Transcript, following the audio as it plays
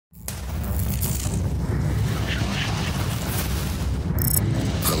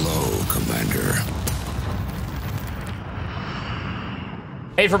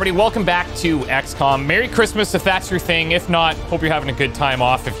Hey everybody, welcome back to XCOM. Merry Christmas if that's your thing. If not, hope you're having a good time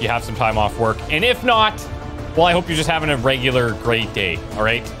off if you have some time off work. And if not, well, I hope you're just having a regular great day, all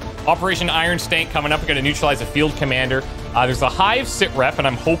right? Operation Iron Stank coming up. We're going to neutralize a field commander. There's a HIVE sit rep, and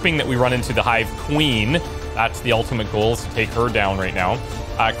I'm hoping that we run into the HIVE Queen. That's the ultimate goal, is to take her down right now.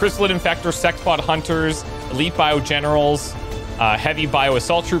 Chrysalid Infector, Sexbot Hunters, Elite Bio Generals, Heavy Bio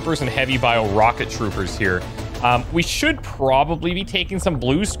Assault Troopers, and Heavy Bio Rocket Troopers here. We should probably be taking some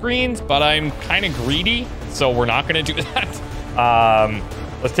blue screens, but I'm kind of greedy, so we're not going to do that.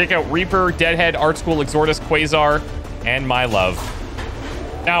 Let's take out Reaper, Deadhead, Art School, Exortus, Quasar, and My Love.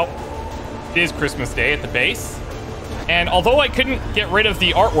 Now, it is Christmas Day at the base, and although I couldn't get rid of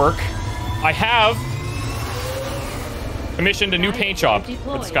the artwork, I have commissioned a new paint job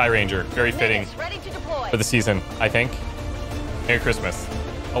for the Sky Ranger. Very fitting for the season, I think. Merry Christmas.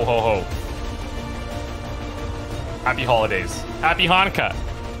 Ho, ho, ho. Happy holidays. Happy Hanukkah.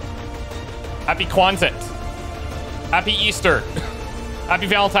 Happy Kwanzaa. Happy Easter. Happy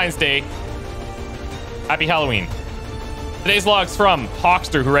Valentine's Day. Happy Halloween. Today's log's from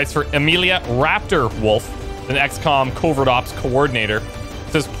Hawkster, who writes for Amelia Raptor Wolf, an XCOM Covert Ops coordinator.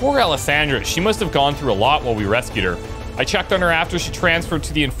 It says, poor Alessandra, she must have gone through a lot while we rescued her. I checked on her after she transferred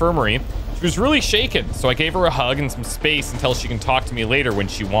to the infirmary. She was really shaken, so I gave her a hug and some space until she can talk to me later when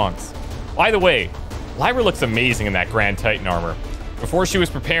she wants. By the way, Lyra looks amazing in that Grand Titan armor. Before she was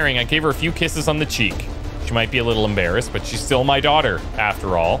preparing, I gave her a few kisses on the cheek. She might be a little embarrassed, but she's still my daughter,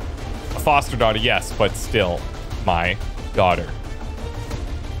 after all. A foster daughter, yes, but still my daughter.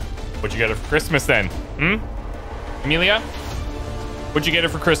 What'd you get her for Christmas then? Amelia? What'd you get her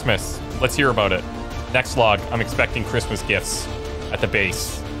for Christmas? Let's hear about it. Next log, I'm expecting Christmas gifts at the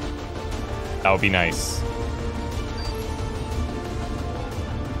base. That would be nice.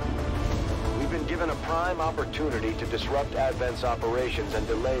 Given a prime opportunity to disrupt Advent's operations and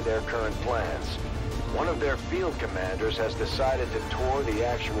delay their current plans. One of their field commanders has decided to tour the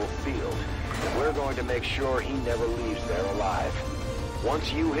actual field, and we're going to make sure he never leaves there alive.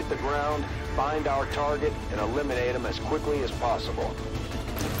 Once you hit the ground, find our target and eliminate him as quickly as possible.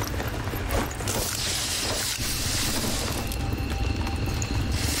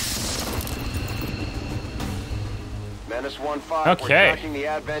 Menace 1-5, okay. We're tracking the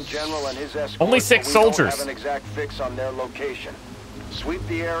Advent General and his escort. Only 6 soldiers. We don't have an exact fix on their location. Sweep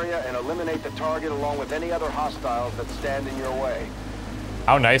the area and eliminate the target along with any other hostiles that stand in your way.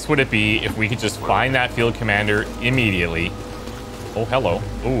 How nice would it be if we could just find that field commander immediately? Oh, hello.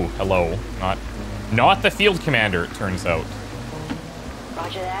 Oh, hello. Not the field commander, it turns out.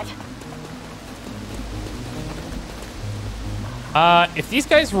 Roger that. If these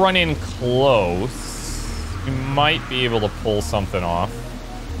guys run in close, we might be able to pull something off.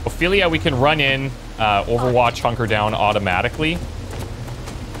 Ophelia, we can run in, Overwatch, hunker down automatically.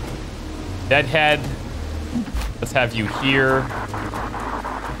 Deadhead, let's have you here.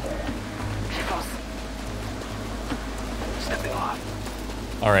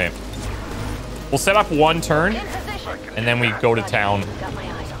 All right. We'll set up one turn, and then we go to town.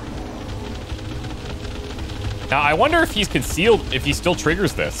 Now, I wonder if he's concealed, if he still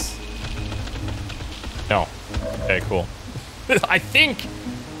triggers this. No. Okay, cool. I think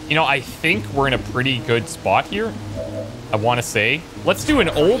we're in a pretty good spot here. I want to say. Let's do an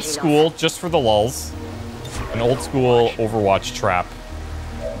old school, just for the lulls. An old school Overwatch trap.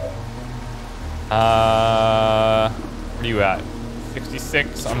 Where are you at?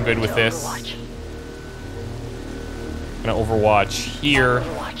 66. I'm good with this. I'm gonna Overwatch here.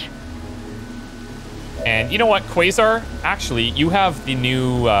 And you know what, Quasar? Actually, you have the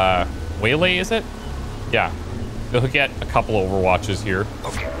new Waylay, is it? Yeah, you'll get a couple Overwatches here,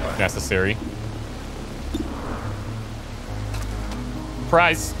 if necessary.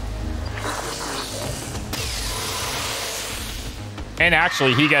 Surprise. And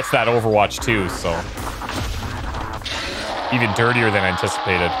actually, he gets that Overwatch too, so. Even dirtier than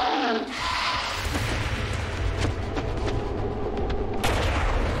anticipated.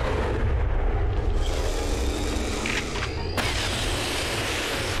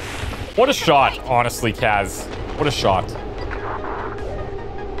 What a shot, honestly, Kaz. What a shot.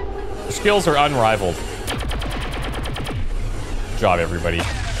 Your skills are unrivaled. Good job, everybody.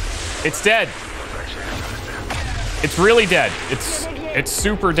 It's dead. It's really dead. It's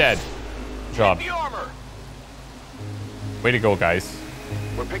super dead. Good job. Way to go, guys.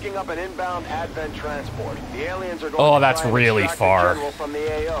 We're picking up an inbound Advent transport. The aliens are going oh, to that's really far. From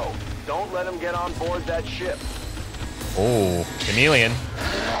the AO. Don't let them get on board that ship. Oh, chameleon.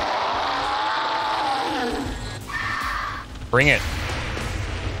 Bring it.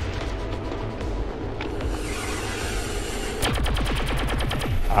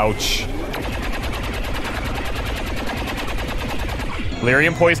 Ouch.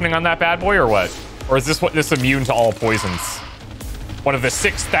 Lyrium poisoning on that bad boy or what? Or is this immune to all poisons? One of the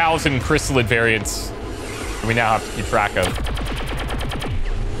 6,000 chrysalid variants that we now have to keep track of.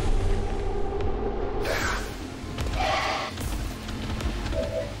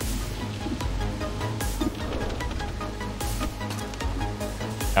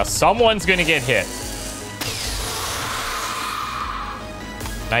 Now someone's gonna get hit.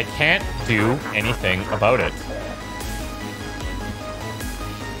 And I can't do anything about it.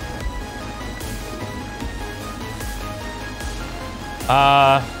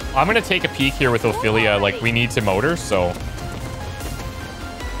 I'm gonna take a peek here with Ophelia. Like, we need to motor, so...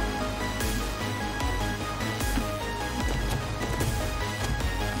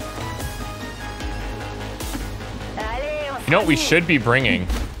 You know what we should be bringing?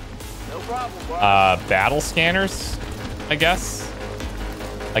 Battle scanners, I guess,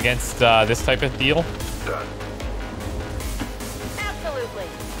 against this type of deal. Done. Absolutely.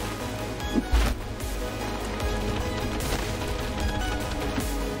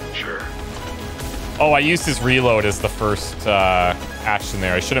 Sure. Oh, I used his reload as the first action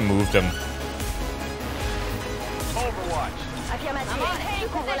there. I should have moved him. Overwatch.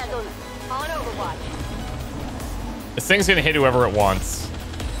 Affirmative. Couvrez la zone. On Overwatch. This thing's gonna hit whoever it wants.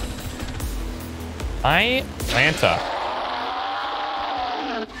 Atlanta.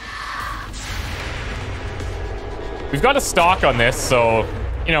 We've got a stock on this, so,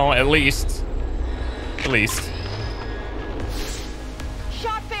 you know, at least.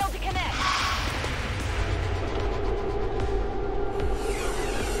 Shot failed to connect.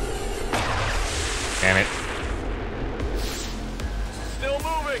 Damn it. Still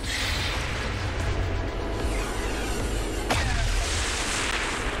moving.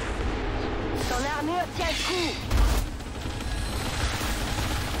 Ton armure tient le coup.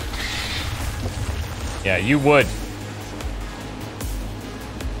 Yeah, you would.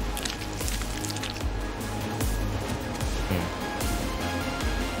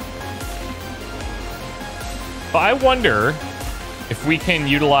 But I wonder if we can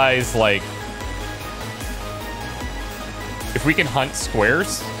utilize, like... if we can hunt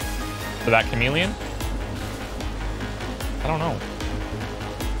squares for that chameleon. I don't know.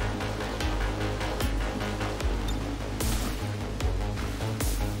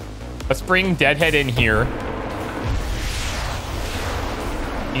 Let's bring Deadhead in here.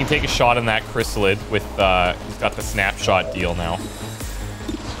 He can take a shot on that chrysalid with, he's got the snapshot deal now.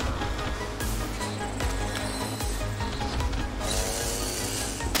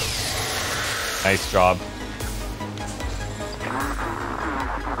 Nice job.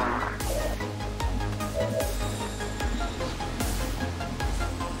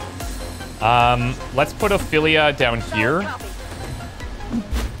 Let's put Ophelia down here.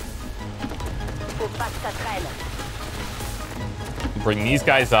 Bring these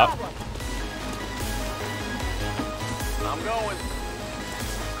guys up. I'm going.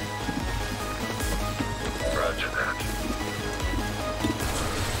 Roger that.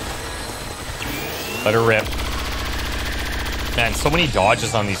 Let her rip. Man, so many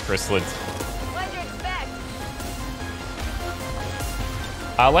dodges on these chrysalids. What'd you expect?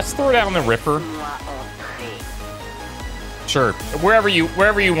 Let's throw down the Ripper. Sure. Wherever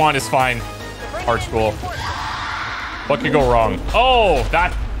you want is fine. Art school. What could go wrong? Oh,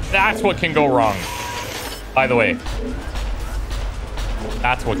 that's what can go wrong. By the way.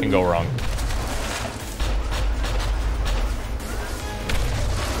 That's what can go wrong.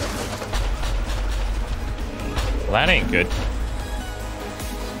 Well, that ain't good.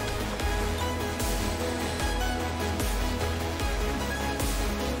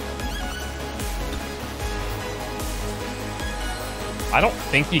 I don't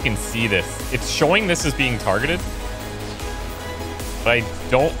think he can see this. It's showing this as being targeted, but I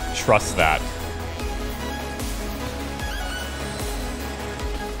don't trust that.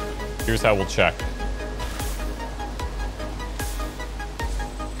 Here's how we'll check.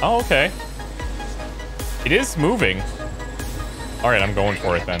 Oh, okay. It is moving. All right, I'm going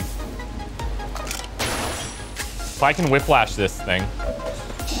for it then. If I can whiplash this thing.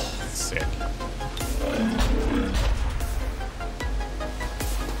 Sick.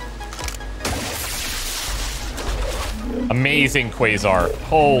 Amazing Quasar.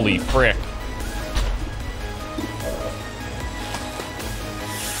 Holy frick.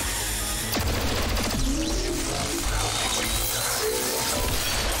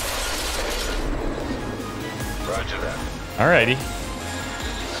 Roger that. Alrighty.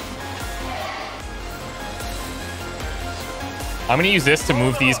 I'm gonna use this to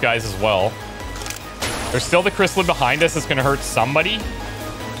move these guys as well. There's still the chrysalid behind us that's gonna hurt somebody.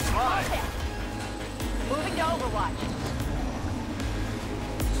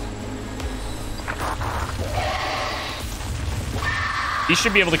 He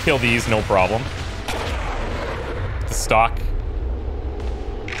should be able to kill these, no problem. The stock.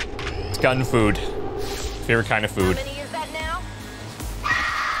 It's gun food. Favorite kind of food. How many is that now?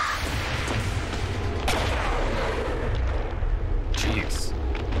 Jeez.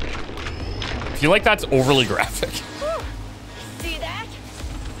 I feel like that's overly graphic. Whew. See that?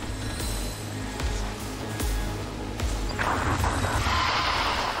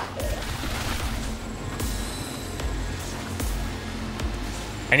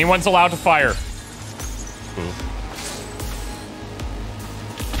 Anyone's allowed to fire. Ooh.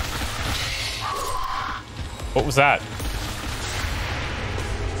 What was that?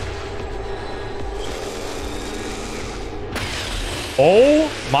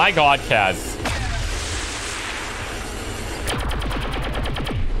 Oh my god, Kaz.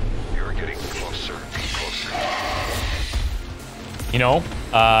 You're getting closer, closer. You know,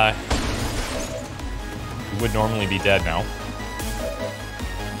 you would normally be dead now.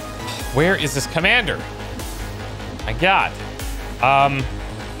 Where is this commander? My god. I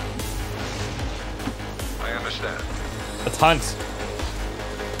understand. Let's hunt.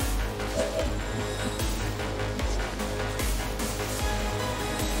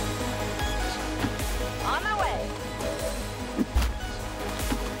 On my way.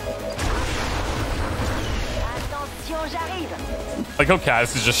 Attention, j'arrive. Like how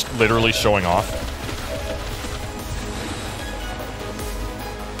Kaz is just literally showing off.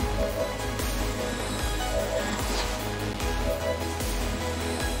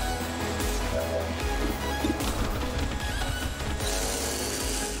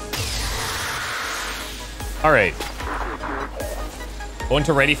 All right. Going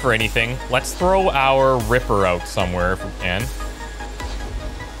to ready for anything. Let's throw our Ripper out somewhere if we can.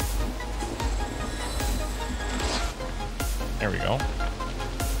 There we go.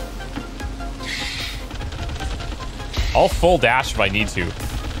 I'll full dash if I need to.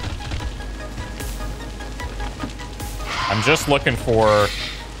 I'm just looking for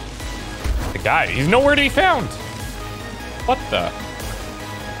the guy. He's nowhere to be found. What the?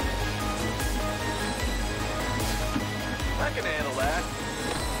 I can handle that.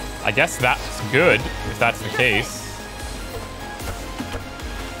 I guess that's good, if that's the case.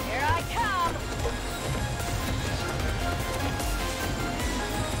 Here I come.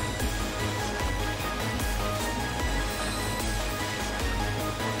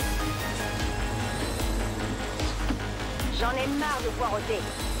 J'en ai marre de voir au dé.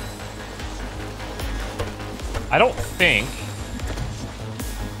 I don't think...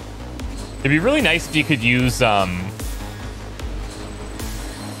 It'd be really nice if you could use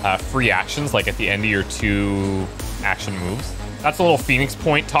free actions, like at the end of your 2 action moves. That's a little Phoenix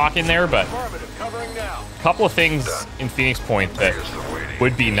Point talk in there, but Affirmative, covering now. a couple of things in Phoenix Point that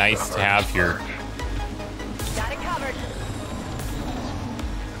would be nice to have here. Got it covered.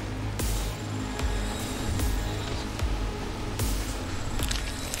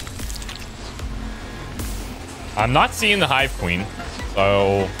 I'm not seeing the Hive Queen,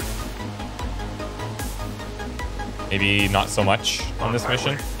 so maybe not so much on this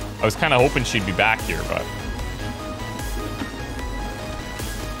mission. I was kind of hoping she'd be back here, but...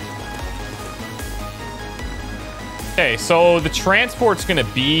 Okay, so the transport's gonna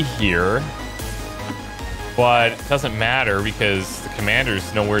be here, but it doesn't matter because the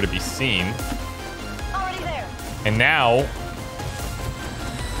commander's nowhere to be seen. Already there. And now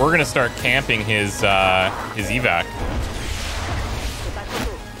we're gonna start camping his evac. C'est pas trop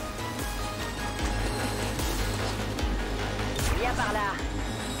tôt. Viens par là.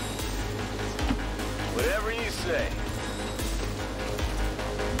 Whatever you say.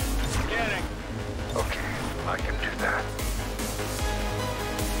 Scanning. Okay, I can do that.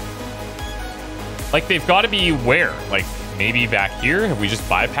 Like, they've got to be where? Like, maybe back here? Have we just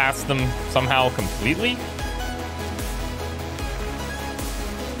bypassed them somehow completely?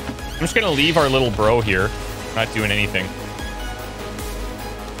 I'm just gonna leave our little bro here. Not doing anything.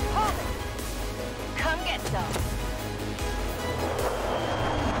 Hold it. Come get some.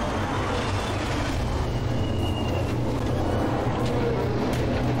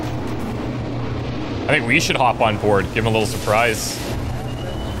 I think we should hop on board, give him a little surprise.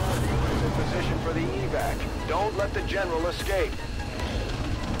 Position for the evac. Don't let the general escape.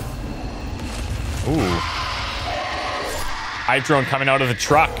 Ooh. Hive drone coming out of the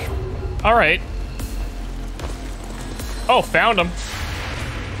truck. All right. Oh, found him.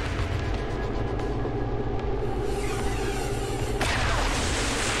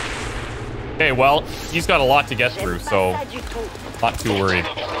 Okay, well, he's got a lot to get through, so not too worried.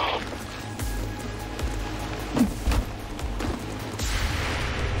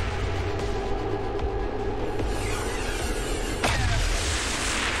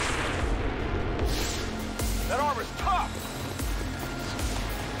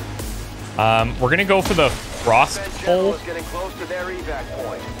 We're gonna go for the frost hole. is getting close to their evac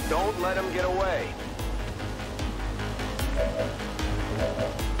point. Don't let them get away.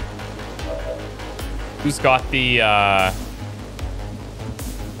 Who's got the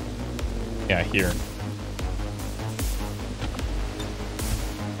yeah, here.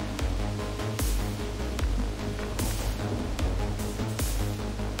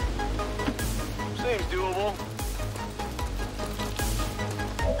 Seems doable.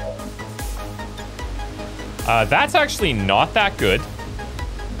 That's actually not that good.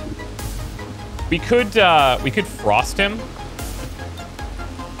 We could frost him,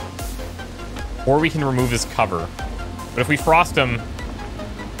 or we can remove his cover. But if we frost him,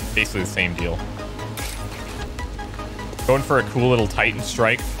 basically the same deal. Going for a cool little Titan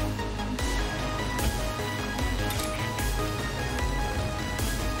strike.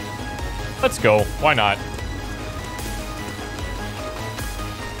 Let's go. Why not?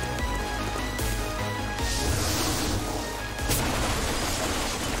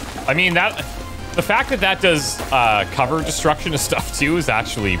 I mean, the fact that that does cover destruction of stuff too is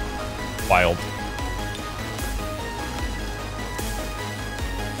actually wild.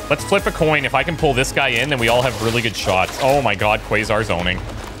 Let's flip a coin. If I can pull this guy in, then we all have really good shots. Oh my god, Quasar zoning.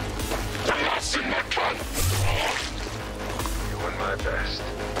 Doing my best.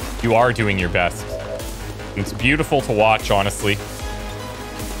 You are doing your best. It's beautiful to watch, honestly.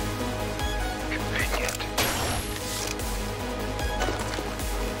 Convenient.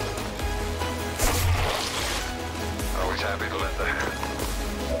 Always happy to lend a hand.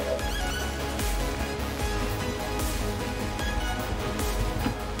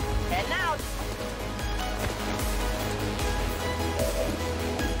 Heading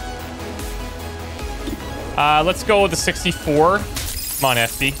out. Let's go with the 64. Come on,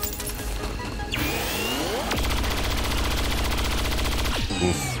 FD.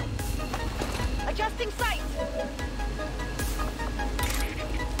 Oof. Adjusting sight.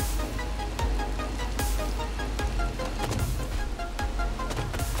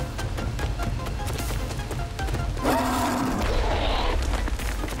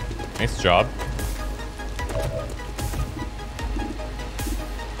 Nice job.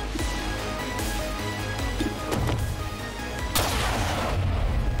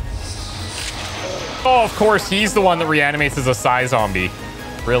 Oh, of course, he's the one that reanimates as a Psy zombie.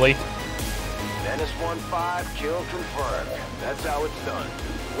 Really? Dennis 1-5, kill confirmed. That's how it's done.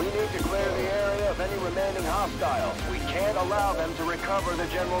 We need to clear the area of any remaining hostiles. We can't allow them to recover the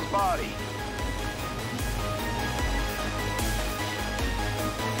General's body.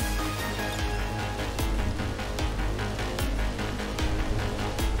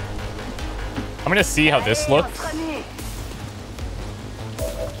 I'm gonna see how this looks.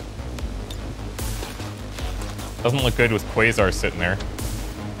 Doesn't look good with Quasar sitting there.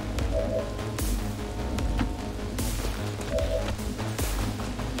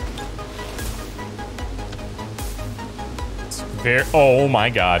 It's very... Oh my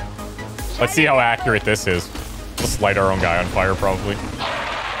god. Let's see how accurate this is. Let's light our own guy on fire, probably.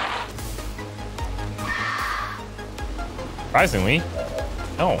 Surprisingly,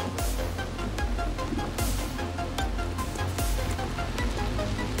 no.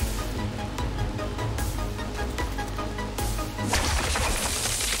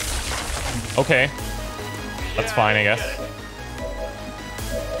 Okay. That's fine, I guess.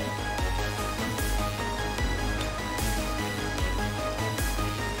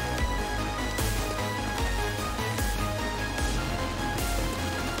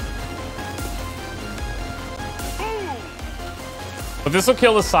 But this will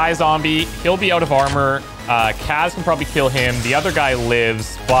kill the Psy zombie. He'll be out of armor. Kaz can probably kill him. The other guy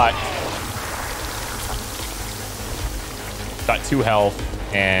lives, but got 2 health.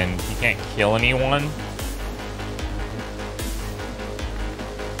 And he can't kill anyone.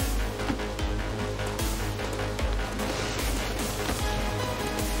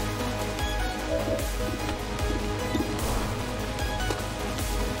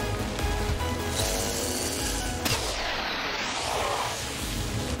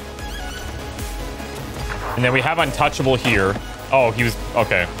 And then we have Untouchable here. Oh, he was...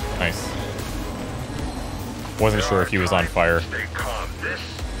 Okay, nice. Wasn't sure if he was on fire. Stay calm. This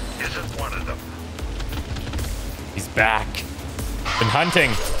isn't one of them. He's back. Been hunting.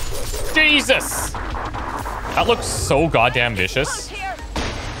 Jesus! That looks so goddamn vicious.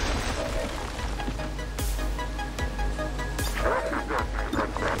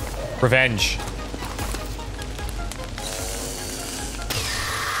 Revenge.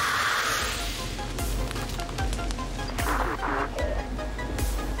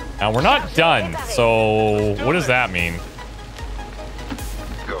 Now, we're not done, so what does that mean?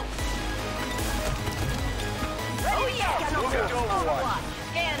 Go.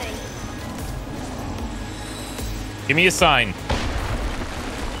 Give me a sign.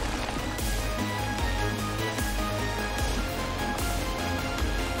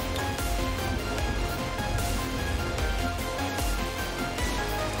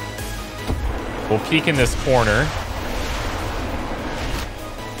 We'll peek in this corner.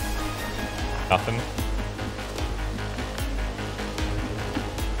 Nothing.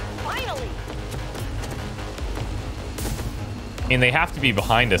 Finally. I mean, they have to be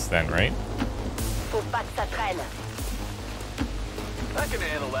behind us then, right? Faut pas que ça traîne. I can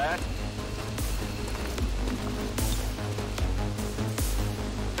handle that.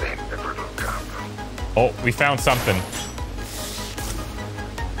 Oh, we found something.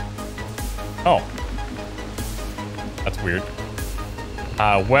 Oh. That's weird.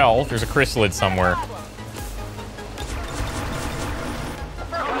 Well, there's a chrysalid somewhere.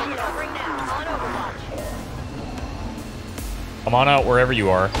 Covering now. On overwatch. Come on out wherever you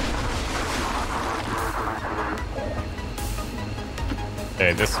are.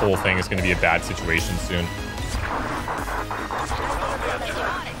 Okay, this whole thing is going to be a bad situation soon.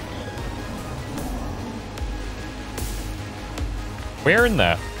 Where in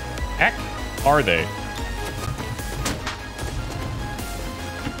the heck are they?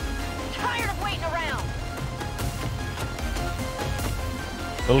 Tired of waiting around.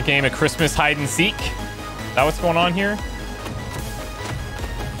 Little game of Christmas hide and seek. Is that what's going on here?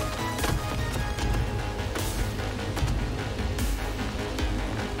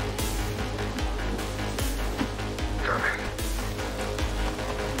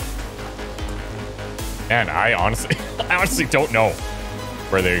 Man, I honestly don't know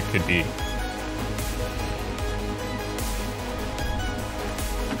where they could be.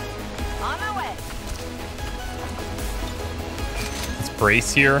 On my way. Let's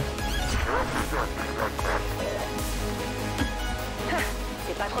brace here.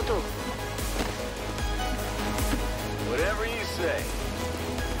 C'est pas trop tôt. Whatever you say.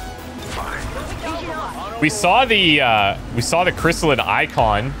 We saw the chrysalid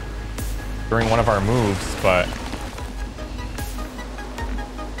icon during one of our moves, but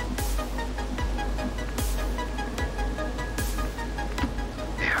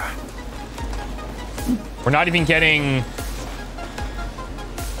we're not even getting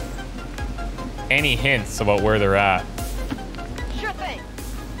any hints about where they're at. Sure thing.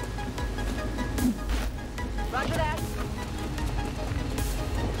 Roger that.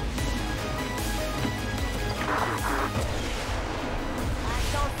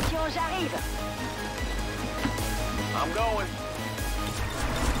 Attention, j'arrive. I'm going.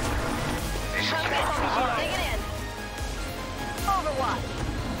 Dig it in. Overwatch.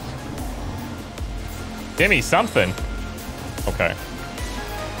 Give me something. Okay.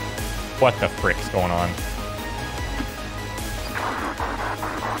 What the frick's going on?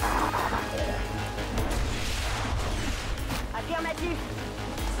 Affirmative.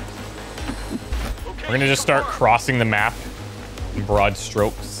 We're gonna just start crossing the map in broad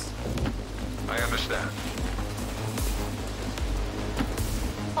strokes. I understand.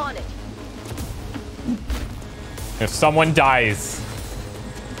 On it. If someone dies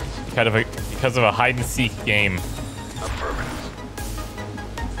because of a hide and seek game, Affirmative.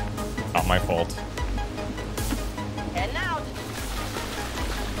 not my fault. Heading out.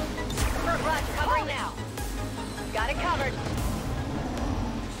 Right, covering now. Got it covered.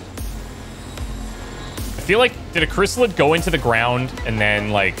 I feel like, did a chrysalid go into the ground and then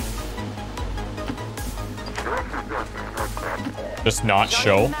like just not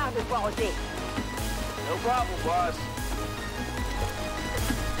show? No problem, boss.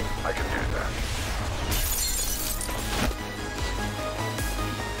 I can do that.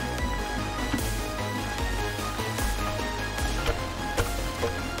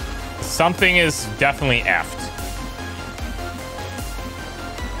 Something is definitely effed.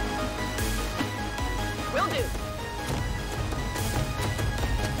 Will do.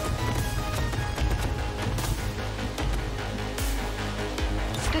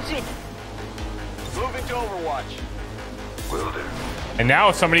 Tout de suite. Moving to Overwatch. Will do. And now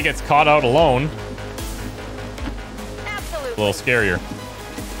if somebody gets caught out alone, Absolutely. a little scarier.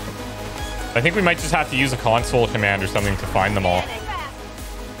 I think we might just have to use a console command or something to find them all. Standing fast.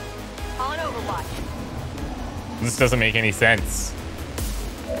 On Overwatch. This doesn't make any sense.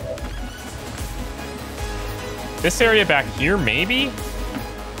 This area back here, maybe?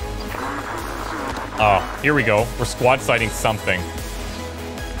 Oh, here we go. We're squad sighting something.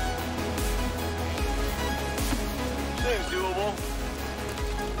 Seems doable.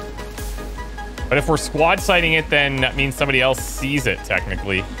 But if we're squad sighting it, then that means somebody else sees it,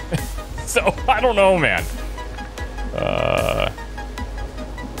 technically. So, I don't know, man.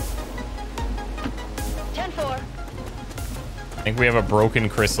 10-4. I think we have a broken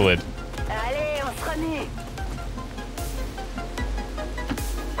chrysalid. Allez, on se remet.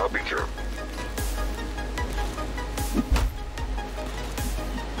 I'll be through.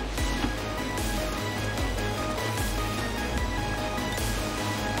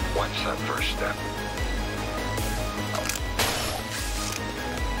 What's that first step?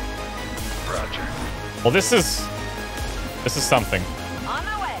 Roger. Well, this is something. On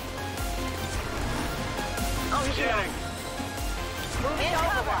my way. On the job. Move in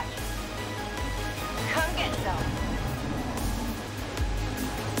Overwatch. Come get some.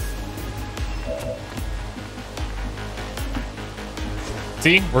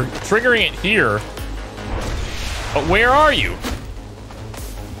 See, we're triggering it here. But where are you?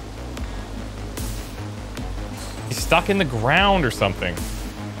 He's stuck in the ground or something.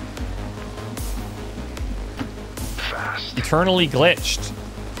 Fast. Eternally glitched.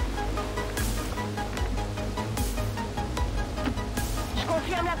 Je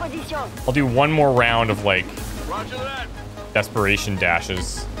confirme la position. I'll do one more round of like Roger that. desperation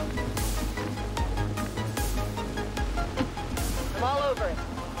dashes. I'm all over it.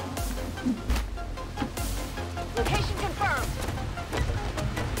 Location confirmed.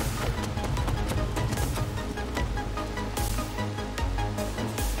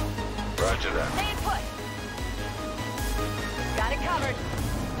 Roger that. Stay put. Got it covered.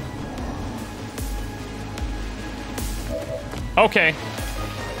 Okay.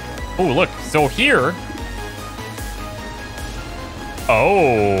 Oh, look. So here.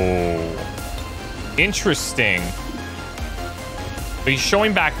 Oh. Interesting. But he's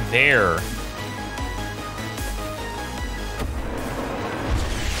showing back there.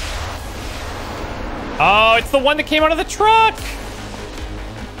 Oh, it's the one that came out of the truck.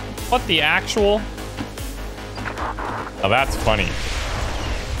 What the actual? Oh, that's funny.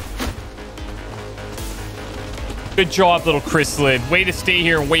 Good job, little chrysalid. Way to stay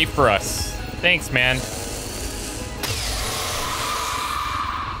here and wait for us. Thanks, man.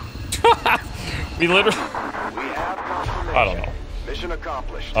 We literally... We have confirmation. I don't know. Mission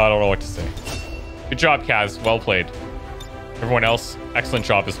accomplished. I don't know what to say. Good job, Kaz. Well played. Everyone else, excellent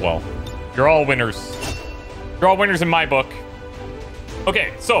job as well. You're all winners. You're all winners in my book.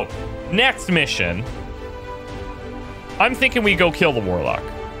 Okay, so next mission. I'm thinking we go kill the Warlock.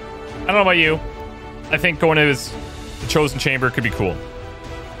 I don't know about you. I think going to the Chosen Chamber could be cool.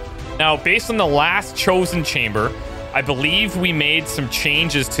 Now, based on the last Chosen Chamber, I believe we made some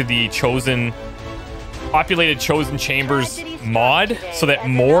changes to the populated Chosen Chambers mod so that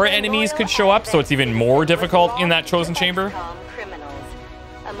more enemies could show up, so it's even more difficult in that Chosen Chamber.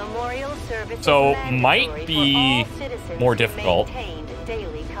 So might be more difficult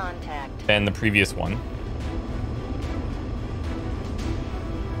than the previous one.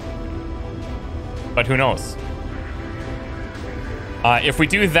 But who knows? If we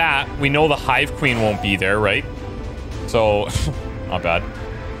do that, we know the Hive Queen won't be there, right? So, not bad.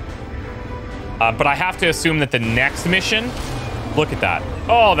 But I have to assume that the next mission... Look at that.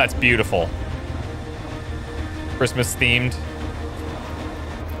 Oh, that's beautiful. Christmas themed.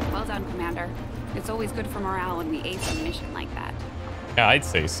 Well done, Commander. It's always good for morale when we ace a mission like that. Yeah, I'd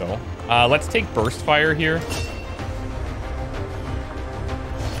say so. Let's take burst fire here.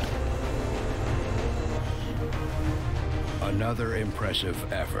 Another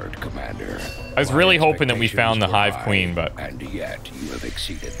impressive effort, Commander. I was really hoping that we found the Hive Queen, but... And yet, you have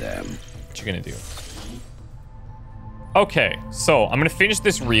exceeded them. What you gonna do? Okay, so I'm gonna finish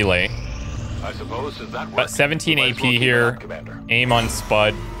this relay. I suppose that Got 17 AP here. Aim on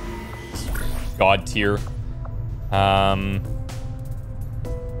Spud. God tier.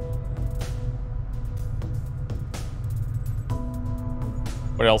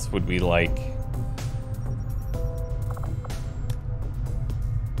 What else would we like?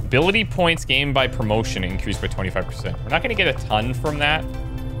 Ability points gained by promotion increased by 25%. We're not going to get a ton from that.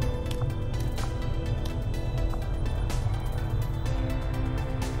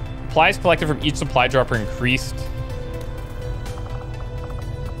 Supplies collected from each supply dropper increased.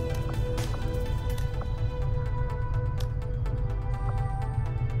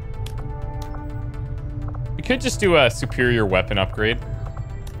 We could just do a superior weapon upgrade.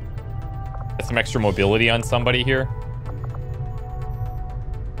 Get some extra mobility on somebody here.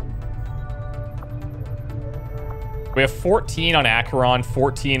 We have 14 on Acheron,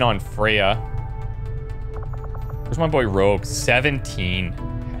 14 on Freya. Where's my boy Rogue? 17.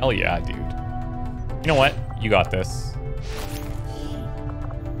 Hell yeah, dude. You know what? You got this.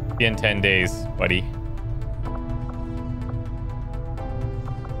 See you in 10 days, buddy.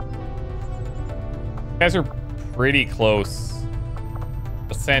 You guys are pretty close.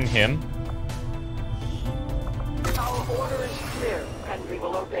 Let's send him. Order is clear, and we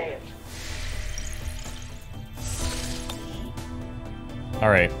will obey it. All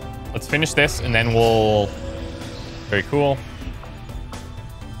right, let's finish this, and then we'll... Very cool.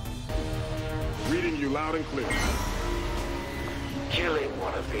 Reading you loud and clear. Killing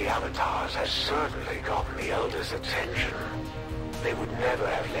one of the avatars has certainly gotten the Elders' attention. They would never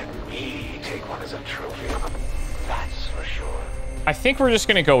have let me take one as a trophy. That's for sure. I think we're just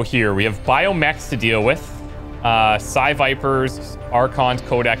gonna go here. We have biomechs to deal with. Psi Vipers, Archons,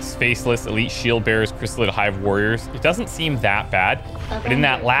 Codex, Faceless, Elite Shield Bearers, Crystalid Hive Warriors. It doesn't seem that bad, but in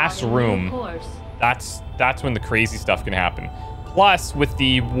that last room, that's when the crazy stuff can happen. Plus, with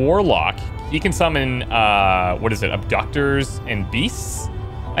the Warlock, he can summon, what is it, Abductors and Beasts,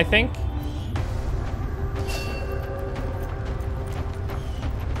 I think?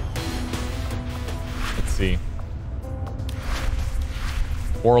 Let's see.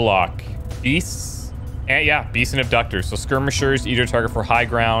 Warlock, Beasts. Yeah, Beasts and Abductors. So Skirmishers, either target for high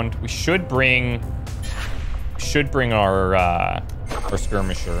ground. We should bring our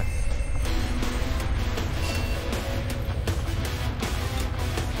Skirmisher.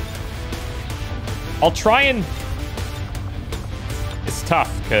 I'll try and... It's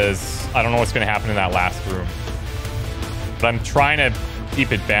tough because I don't know what's going to happen in that last room. But I'm trying to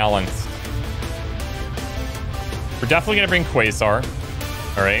keep it balanced. We're definitely going to bring Quasar.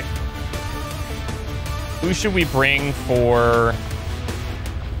 All right. Who should we bring for...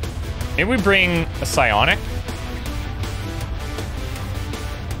 Maybe we bring a Psionic.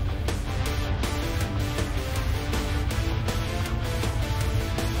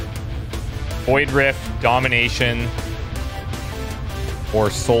 Void Rift, Domination, or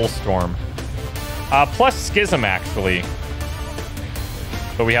Soulstorm. Plus Schism, actually.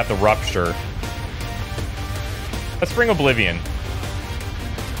 So we have the Rupture. Let's bring Oblivion.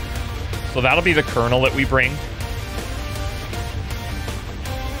 So that'll be the Colonel that we bring.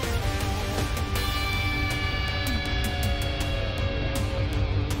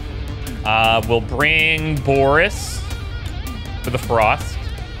 We'll bring Boris for the Frost.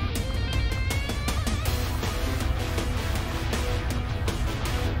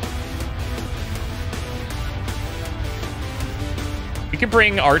 We could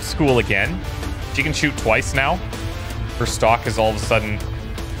bring Art School again. She can shoot twice now. Her stock is all of a sudden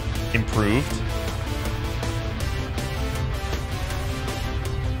improved.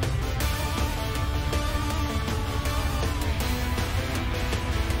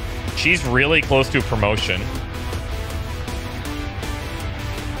 She's really close to a promotion.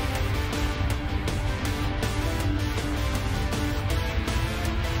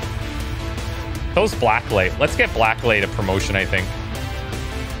 Those Blacklight. Let's get Blacklight a promotion, I think.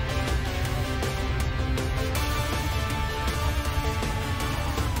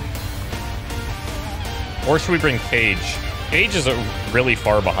 Or should we bring Cage? Cage is really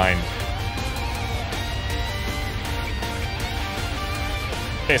far behind.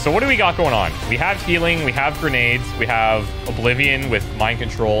 Okay, so what do we got going on? We have healing, we have grenades, we have Oblivion with mind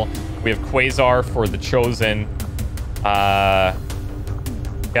control, we have Quasar for the Chosen.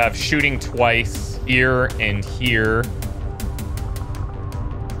 We have shooting twice here and here.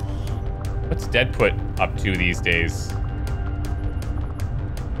 What's Deadput up to these days?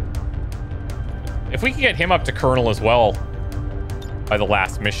 If we could get him up to Colonel as well by the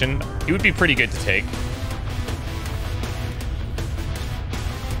last mission, he would be pretty good to take.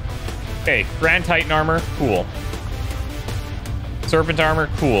 Okay, Grand Titan armor, cool. Serpent armor,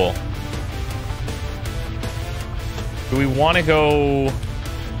 cool. Do we want to go...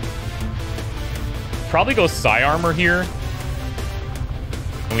 Probably go Psi armor here.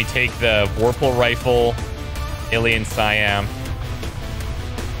 And we take the Vorpal rifle, Alien Siam.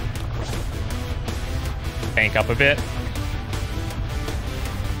 Tank up a bit.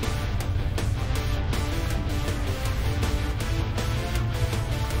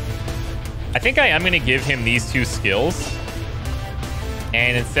 I think I am going to give him these two skills.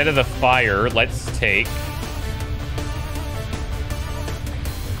 And instead of the fire, let's take...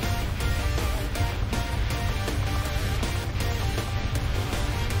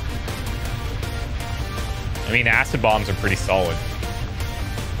 I mean, acid bombs are pretty solid.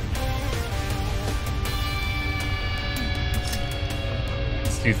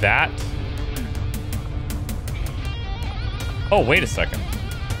 Let's do that. Oh, wait a second.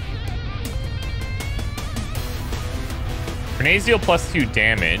 Grenades deal +2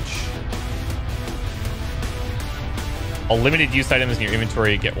 damage. All limited use items in your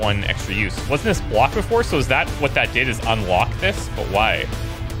inventory get 1 extra use. Wasn't this blocked before? So is that what that did, is unlock this? But why?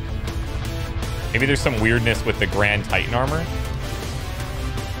 Maybe there's some weirdness with the Grand Titan armor.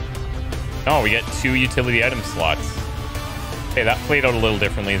 Oh, we get 2 utility item slots. Okay, that played out a little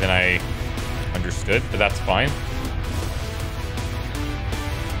differently than I understood, but that's fine.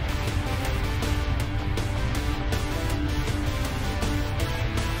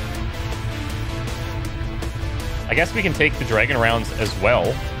 I guess we can take the dragon rounds as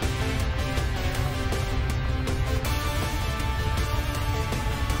well.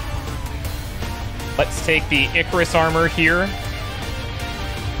 Let's take the Icarus armor here.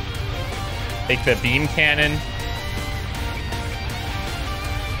 Take the beam cannon.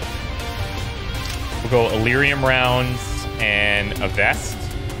 We'll go Illyrium rounds and a vest.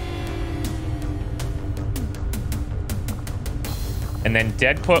 And then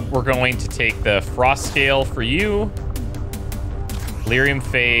Dead Put, we're going to take the Frost Scale for you, Lyrium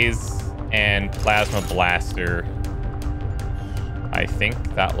Phase, and Plasma Blaster. I think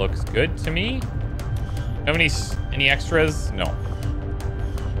that looks good to me. Do you have any extras? No.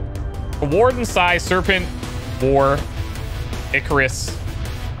 A Warden, Sai, Serpent, War, Icarus,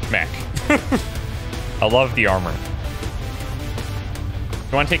 Mech. I love the armor. Do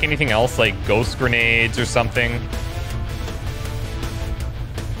you want to take anything else, like Ghost Grenades or something?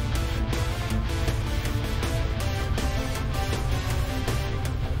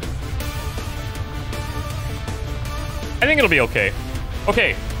 I think it'll be okay.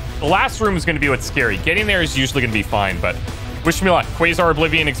 Okay, the last room is going to be what's scary. Getting there is usually going to be fine, but wish me luck. Quasar,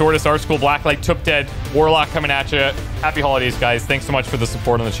 Oblivion, Exortus, Art-School, Blacklight, Took Dead, Warlock coming at you. Happy holidays, guys. Thanks so much for the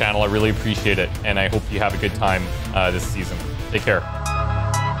support on the channel. I really appreciate it, and I hope you have a good time this season. Take care.